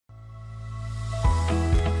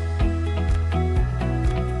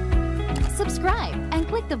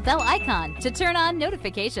the bell icon to turn on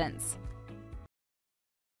notifications.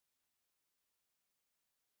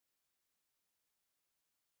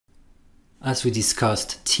 As we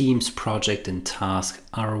discussed, teams, project, and task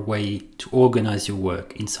are a way to organize your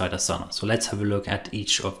work inside Asana. So let's have a look at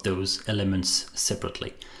each of those elements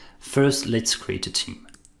separately. First, let's create a team.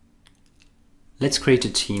 Let's create a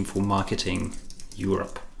team for Marketing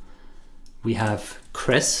Europe. We have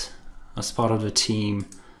Chris as part of the team,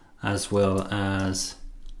 as well as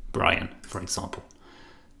Brian, for example.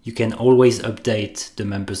 You can always update the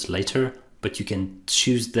members later, but you can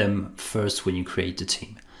choose them first when you create the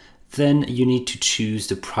team. Then you need to choose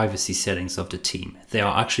the privacy settings of the team. There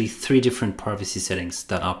are actually 3 different privacy settings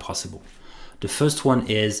that are possible. The first one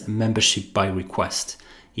is membership by request.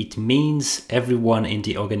 It means everyone in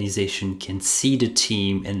the organization can see the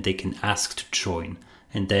team and they can ask to join,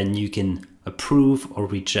 and then you can approve or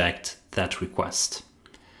reject that request.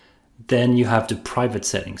 Then you have the private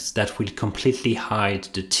settings that will completely hide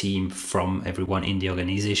the team from everyone in the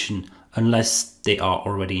organization unless they are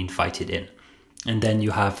already invited in. And then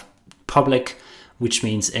you have public, which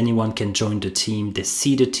means anyone can join the team. They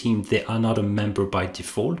see the team, they are not a member by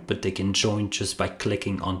default, but they can join just by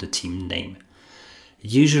clicking on the team name.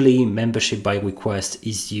 Usually membership by request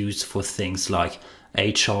is used for things like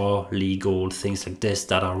HR, legal, things like this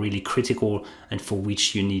that are really critical and for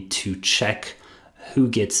which you need to check who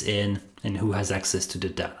gets in and who has access to the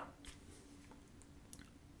data.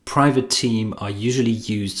 Private team are usually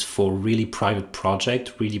used for really private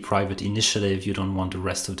project, really private initiative you don't want the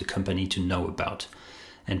rest of the company to know about.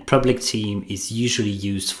 And public team is usually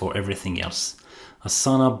used for everything else.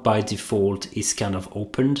 Asana by default is kind of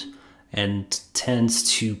opened and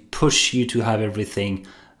tends to push you to have everything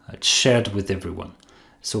shared with everyone.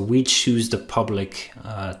 So we choose the public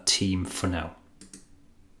team for now.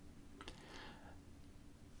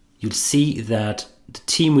 You'll see that the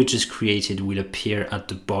team we just created will appear at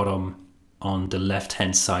the bottom on the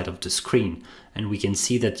left-hand side of the screen. And we can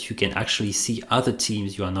see that you can actually see other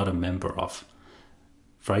teams you are not a member of.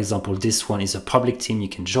 For example, this one is a public team you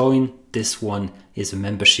can join. This one is a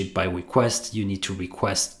membership by request. You need to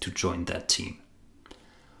request to join that team.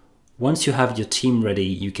 Once you have your team ready,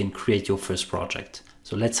 you can create your first project.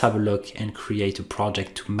 So let's have a look and create a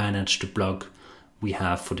project to manage the blog we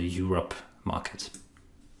have for the Europe market.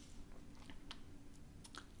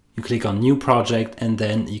 You click on new project and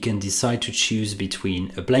then you can decide to choose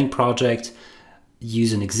between a blank project,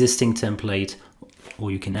 use an existing template,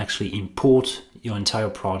 or you can actually import your entire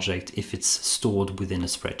project if it's stored within a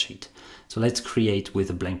spreadsheet. So let's create with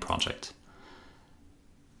a blank project.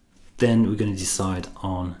 Then we're going to decide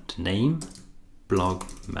on the name, blog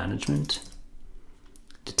management.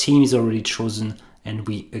 The team is already chosen and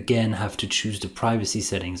we again have to choose the privacy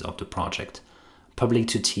settings of the project. Public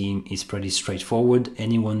to team is pretty straightforward.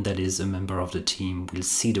 Anyone that is a member of the team will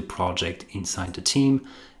see the project inside the team.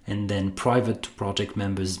 And then private to project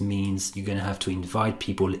members means you're going to have to invite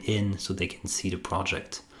people in so they can see the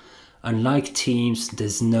project. Unlike teams,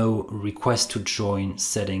 there's no request to join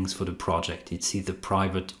settings for the project. It's either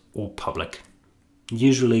private or public.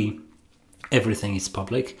 Usually everything is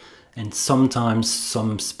public, and sometimes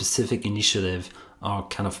some specific initiative are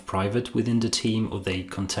kind of private within the team, or they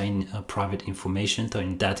contain private information. So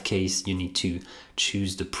in that case, you need to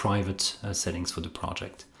choose the private settings for the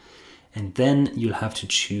project. And then you'll have to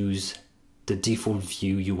choose the default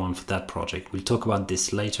view you want for that project. We'll talk about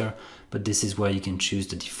this later, but this is where you can choose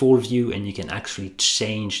the default view and you can actually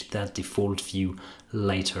change that default view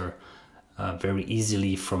later very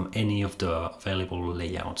easily from any of the available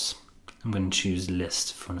layouts. I'm going to choose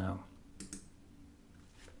list for now.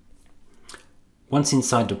 Once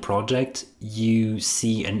inside the project, you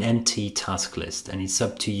see an empty task list and it's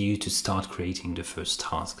up to you to start creating the first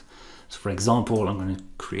task. So for example, I'm going to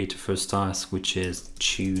create a first task, which is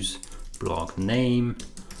choose blog name,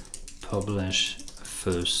 publish a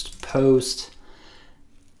first post,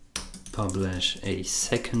 publish a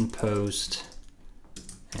second post,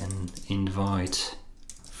 and invite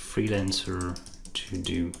freelancer to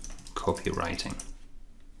do copywriting.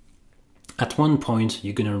 At one point,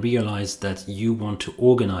 you're going to realize that you want to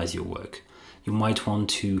organize your work. You might want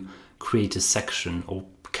to create a section or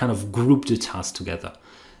kind of group the tasks together.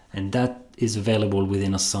 And that is available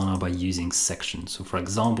within Asana by using sections. So for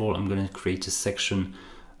example, I'm going to create a section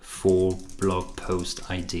for blog post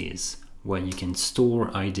ideas, where you can store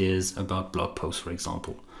ideas about blog posts, for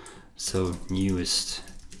example. So newest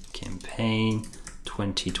campaign,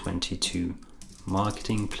 2022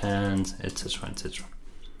 marketing plans, etc., etc.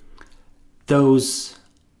 Those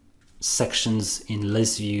sections in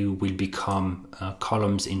list view will become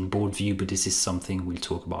columns in board view, but this is something we'll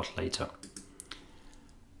talk about later.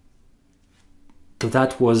 So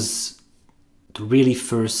that was the really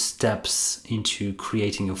first steps into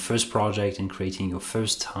creating your first project and creating your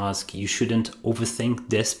first task. You shouldn't overthink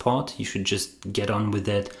this part. You should just get on with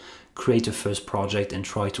it, create a first project and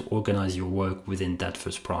try to organize your work within that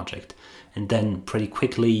first project. And then pretty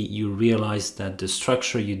quickly you realize that the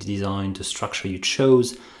structure you designed, the structure you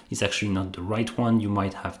chose is actually not the right one. You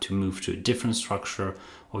might have to move to a different structure,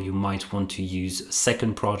 or you might want to use a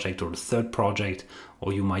second project or a third project,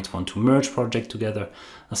 or you might want to merge projects together.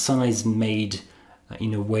 Asana is made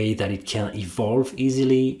in a way that it can evolve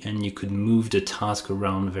easily and you could move the task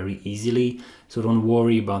around very easily. So don't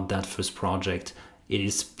worry about that first project. It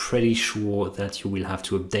is pretty sure that you will have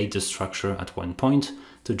to update the structure at one point.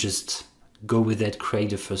 So just go with it, create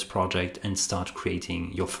the first project and start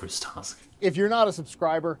creating your first task. If you're not a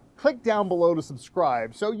subscriber, click down below to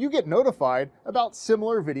subscribe so you get notified about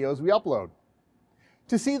similar videos we upload.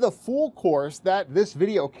 To see the full course that this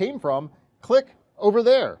video came from, click over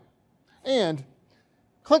there. And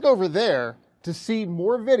click over there to see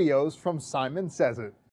more videos from Simon Says It.